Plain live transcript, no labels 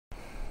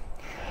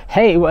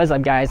Hey, what's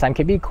up guys, I'm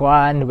KB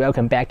Kwan.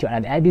 Welcome back to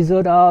another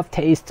episode of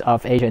Taste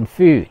of Asian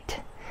Food.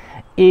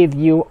 If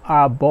you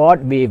are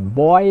bored with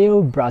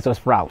boiled Brussels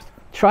sprouts,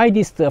 try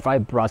this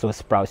stir-fried Brussels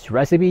sprouts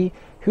recipe,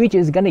 which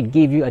is gonna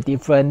give you a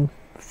different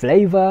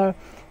flavor,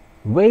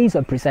 ways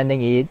of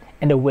presenting it,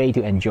 and a way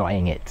to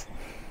enjoying it.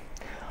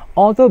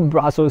 Although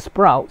Brussels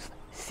sprouts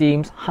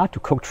seems hard to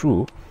cook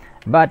through,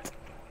 but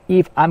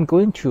if I'm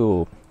going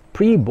to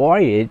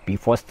pre-boil it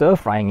before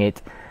stir-frying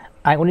it,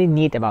 I only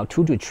need about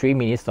 2 to 3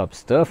 minutes of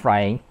stir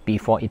frying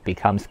before it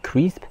becomes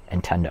crisp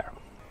and tender.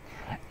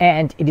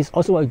 And it is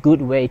also a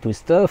good way to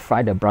stir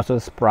fry the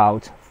Brussels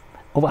sprouts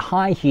over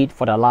high heat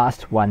for the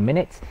last 1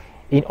 minute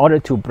in order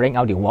to bring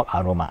out the wok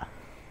aroma.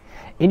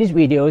 In these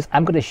videos,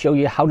 I'm going to show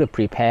you how to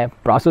prepare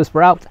Brussels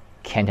sprouts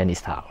Cantonese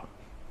style.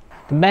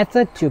 The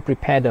method to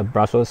prepare the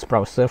Brussels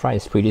sprout stir fry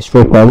is pretty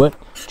straightforward.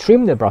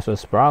 Trim the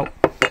Brussels sprout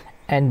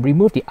and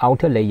remove the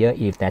outer layer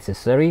if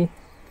necessary,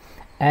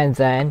 and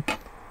then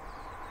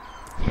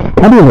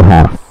what do you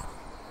have?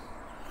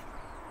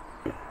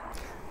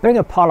 Bring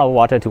a pot of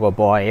water to a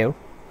boil.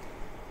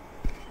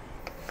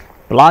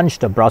 Blanch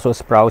the Brussels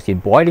sprouts in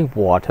boiling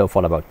water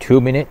for about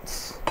 2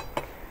 minutes.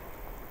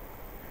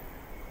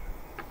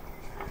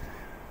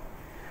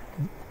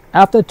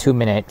 After 2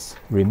 minutes,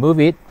 remove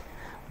it,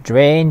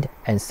 drain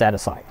and set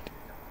aside.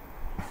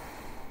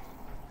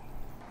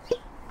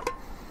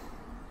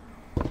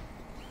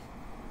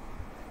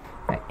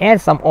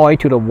 Add some oil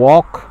to the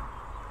wok.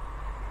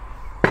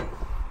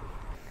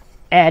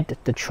 Add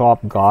the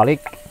chopped garlic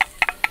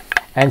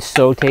and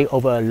saute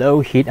over a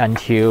low heat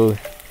until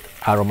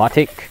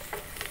aromatic.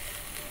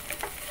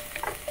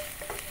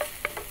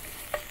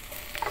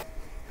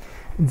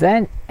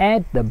 Then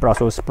add the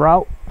Brussels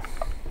sprout.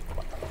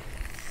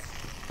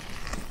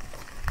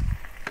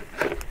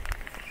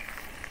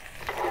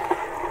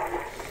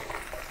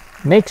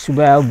 Mix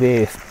well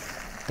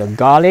with the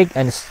garlic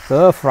and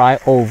stir fry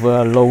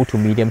over low to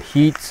medium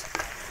heat.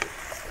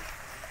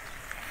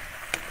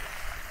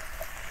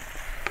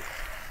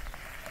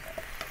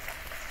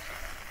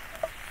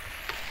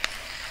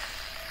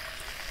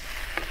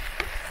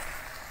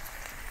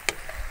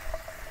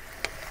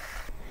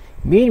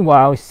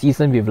 Meanwhile,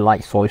 season with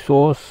light soy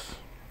sauce,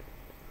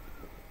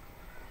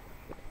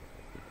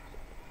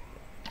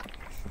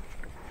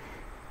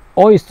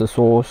 oyster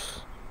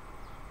sauce.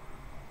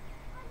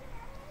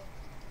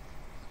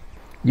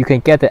 You can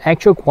get the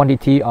actual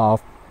quantity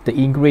of the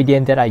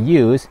ingredient that I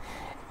use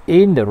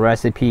in the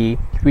recipe,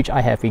 which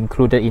I have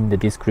included in the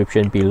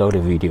description below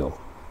the video.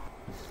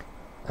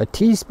 A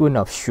teaspoon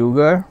of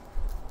sugar,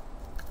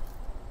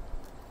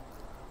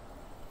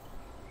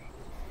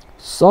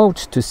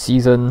 salt to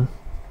season,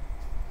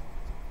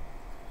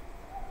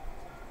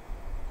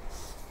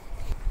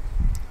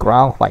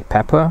 ground white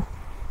pepper.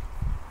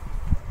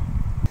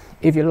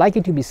 If you like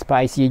it to be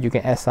spicy, you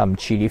can add some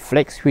chili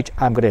flakes, which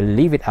I'm going to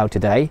leave it out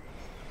today.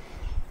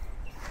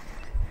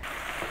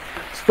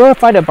 Stir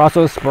fry the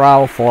Brussels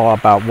sprout for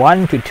about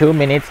 1 to 2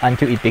 minutes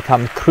until it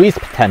becomes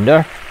crisp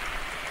tender.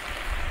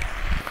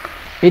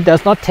 It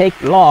does not take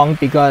long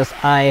because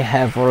I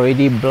have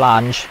already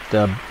blanched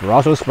the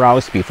Brussels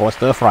sprouts before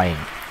stir frying.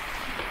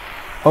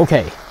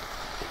 Okay.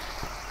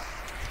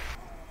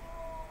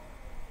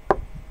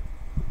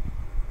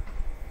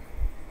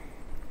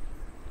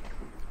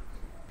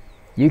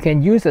 You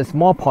can use a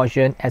small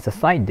portion as a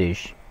side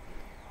dish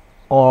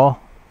or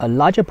a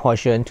larger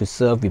portion to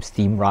serve with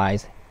steamed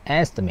rice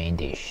as the main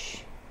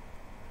dish.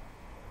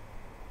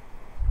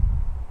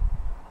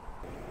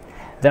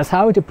 That's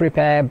how to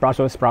prepare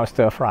Brussels sprout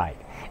stir fry.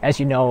 As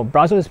you know,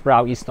 Brussels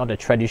sprout is not a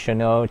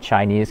traditional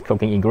Chinese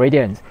cooking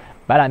ingredient,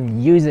 but I'm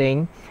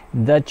using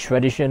the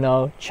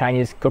traditional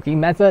Chinese cooking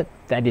method,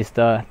 that is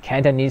the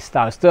Cantonese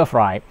style stir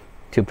fry,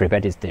 to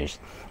prepare this dish.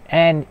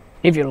 And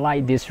if you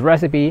like this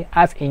recipe,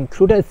 I've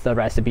included the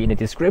recipe in the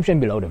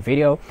description below the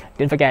video.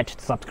 Don't forget to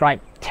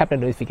subscribe, tap the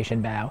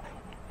notification bell,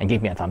 and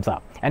give me a thumbs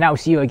up. And I'll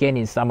see you again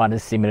in some other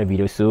similar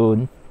video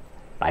soon.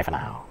 Bye for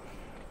now.